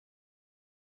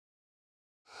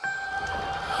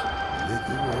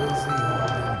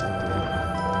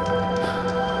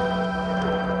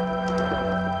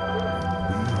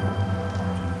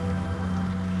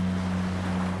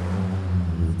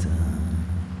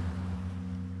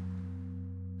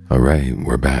All right,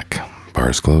 we're back.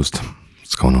 Bar's closed.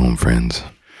 What's going on, friends?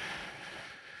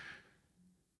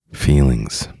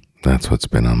 Feelings. That's what's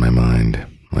been on my mind.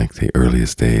 Like the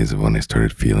earliest days of when I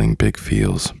started feeling big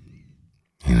feels,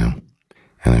 you know?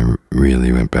 And I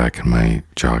really went back and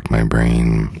jogged my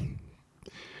brain,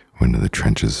 went to the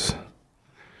trenches,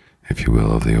 if you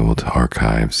will, of the old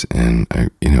archives. And,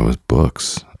 it was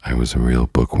books. I was a real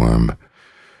bookworm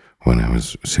when I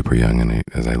was super young. And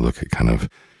as I look at kind of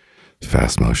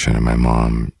fast motion and my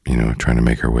mom, trying to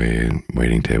make her way in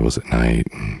waiting tables at night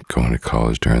and going to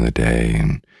college during the day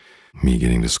and me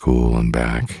getting to school and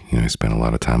back, I spent a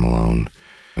lot of time alone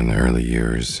in the early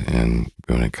years, and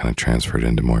when it kind of transferred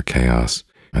into more chaos,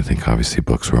 I think obviously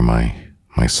books were my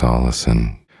solace.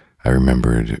 And I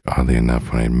remembered, oddly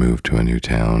enough, when I moved to a new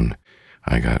town,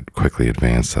 I got quickly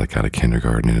advanced, like out of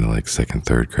kindergarten into like second,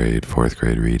 third grade, fourth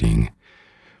grade reading,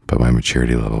 but my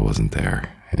maturity level wasn't there.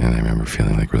 And I remember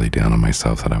feeling like really down on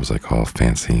myself, that I was like all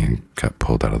fancy and got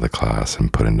pulled out of the class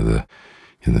and put into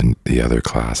the other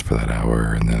class for that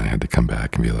hour. And then I had to come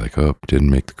back and be like, oh, didn't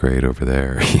make the grade over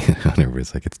there. And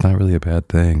everybody's like, it's not really a bad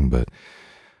thing, but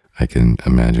I can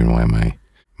imagine why my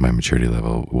maturity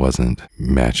level wasn't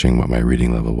matching what my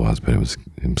reading level was. But it was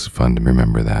fun to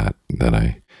remember that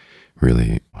I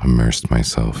really immersed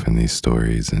myself in these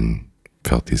stories and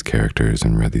felt these characters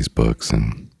and read these books.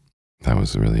 And that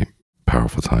was a really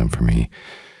powerful time for me.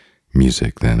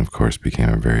 Music then, of course, became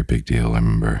a very big deal. I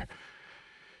remember,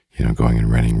 going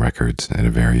and renting records at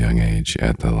a very young age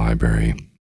at the library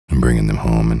and bringing them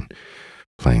home and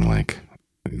playing like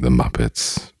the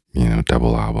Muppets,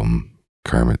 double album,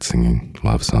 Kermit singing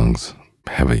love songs.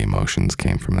 Heavy emotions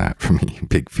came from that for me,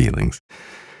 big feelings.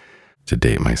 To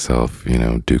date myself,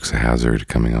 Dukes of Hazzard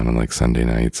coming on like Sunday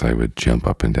nights, I would jump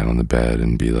up and down on the bed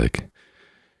and be like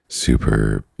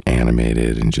super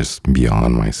animated and just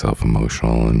beyond myself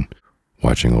emotional, and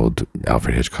watching old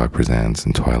Alfred Hitchcock Presents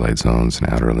and Twilight Zones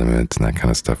and Outer Limits and that kind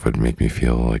of stuff would make me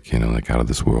feel like, like out of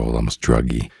this world, almost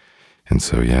druggy. And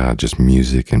so, yeah, just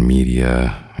music and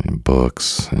media and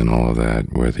books and all of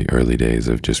that were the early days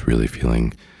of just really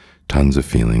feeling tons of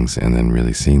feelings, and then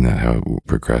really seeing that how it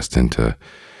progressed into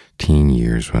teen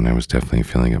years when I was definitely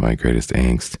feeling at my greatest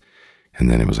angst. And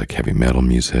then it was like heavy metal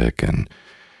music, and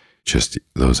just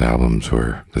those albums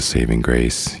were the saving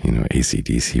grace.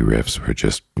 AC/DC riffs were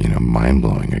just,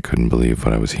 mind-blowing. I couldn't believe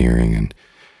what I was hearing. And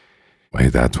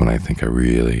that's when I think I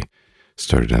really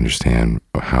started to understand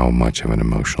how much of an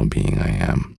emotional being I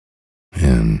am.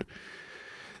 And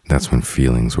that's when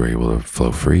feelings were able to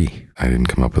flow free. I didn't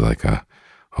come up with like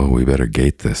we better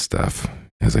gate this stuff,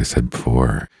 as I said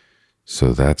before.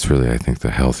 So that's really, I think,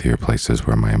 the healthier places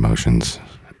where my emotions,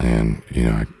 and,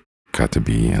 I got to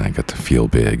be, and I got to feel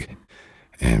big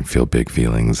and feel big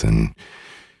feelings, and,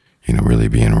 really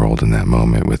be enrolled in that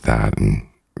moment with that and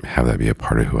have that be a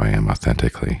part of who I am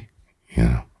authentically.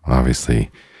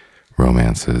 Obviously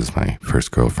romances, my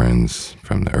first girlfriends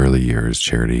from the early years,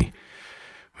 Charity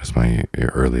was my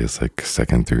earliest, like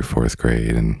second through fourth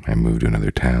grade. And I moved to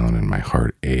another town and my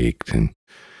heart ached, and,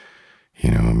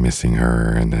 missing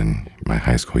her. And then my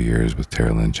high school years with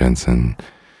Tara Lynn Jensen,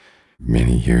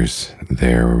 many years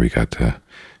there where we got to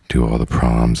do all the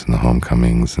proms and the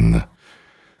homecomings and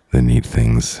the neat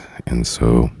things. And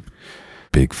so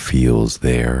big feels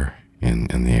there in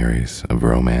the areas of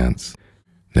romance.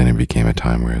 Then it became a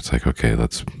time where it's like, okay,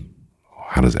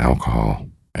 how does alcohol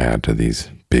add to these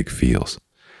big feels?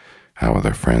 Out with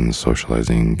our friends,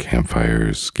 socializing,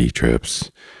 campfires, ski trips,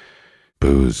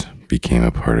 booze became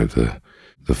a part of the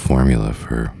formula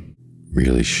for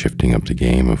really shifting up the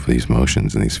game of these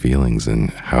emotions and these feelings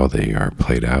and how they are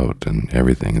played out and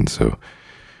everything. And so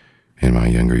in my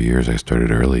younger years, I started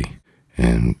early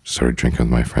and started drinking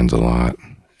with my friends a lot.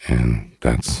 And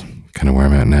that's kind of where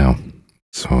I'm at now.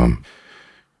 So I'm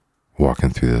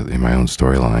walking through in my own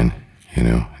storyline,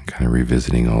 kind of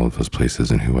revisiting all of those places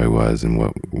and who I was and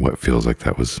what feels like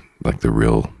that was like the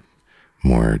real,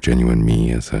 more genuine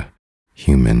me as a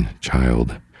human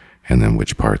child. And then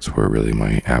which parts were really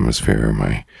my atmosphere,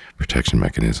 my protection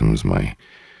mechanisms, my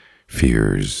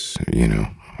fears,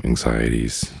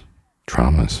 anxieties,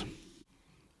 traumas.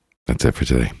 That's it for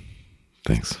today.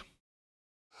 Thanks.